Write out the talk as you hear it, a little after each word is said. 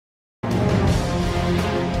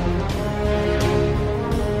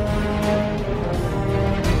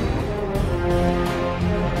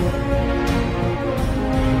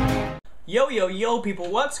Yo, yo, yo, people,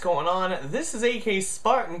 what's going on? This is AK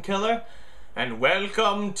Spartan Killer, and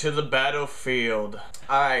welcome to the battlefield.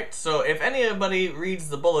 Alright, so if anybody reads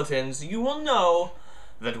the bulletins, you will know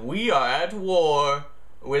that we are at war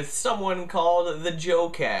with someone called the Joe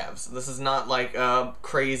Cavs. This is not like a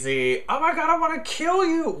crazy, oh my god, I want to kill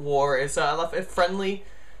you war. It's a friendly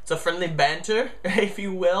banter, if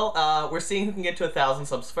you will. We're seeing who can get to 1,000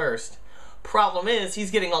 subs first. Problem is, he's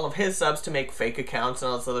getting all of his subs to make fake accounts and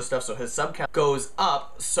all this other stuff, so his sub count goes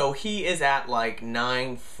up. So he is at like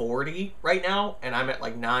 940 right now, and I'm at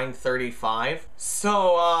like 935.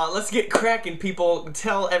 So let's get cracking, people.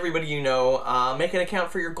 Tell everybody you know. Make an account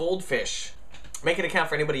for your goldfish. Make an account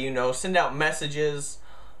for anybody you know. Send out messages.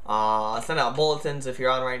 Send out bulletins if you're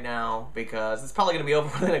on right now, because it's probably going to be over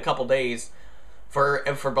within a couple days.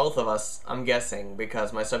 For both of us, I'm guessing,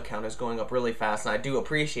 because my sub count is going up really fast, and I do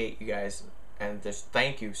appreciate you guys, and just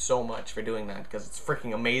thank you so much for doing that, because it's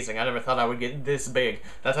freaking amazing. I never thought I would get this big.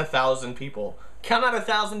 That's 1,000 people. Count out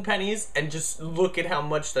 1,000 pennies, and just look at how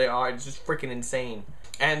much they are. It's just freaking insane.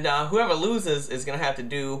 And whoever loses is gonna have to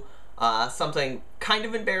do something kind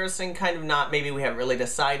of embarrassing, kind of not. Maybe we haven't really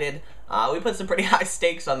decided. We put some pretty high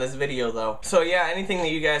stakes on this video, though. So yeah, anything that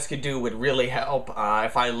you guys could do would really help.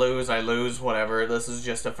 If I lose, I lose, whatever. This is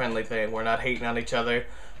just a friendly thing. We're not hating on each other.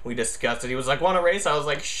 We discussed it. He was like, want a race? I was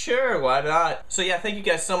like, sure, why not? So yeah, thank you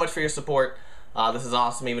guys so much for your support. This is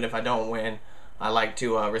awesome, even if I don't win. I like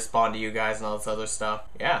to respond to you guys and all this other stuff.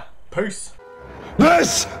 Yeah, peace.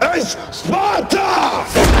 This is Sparta!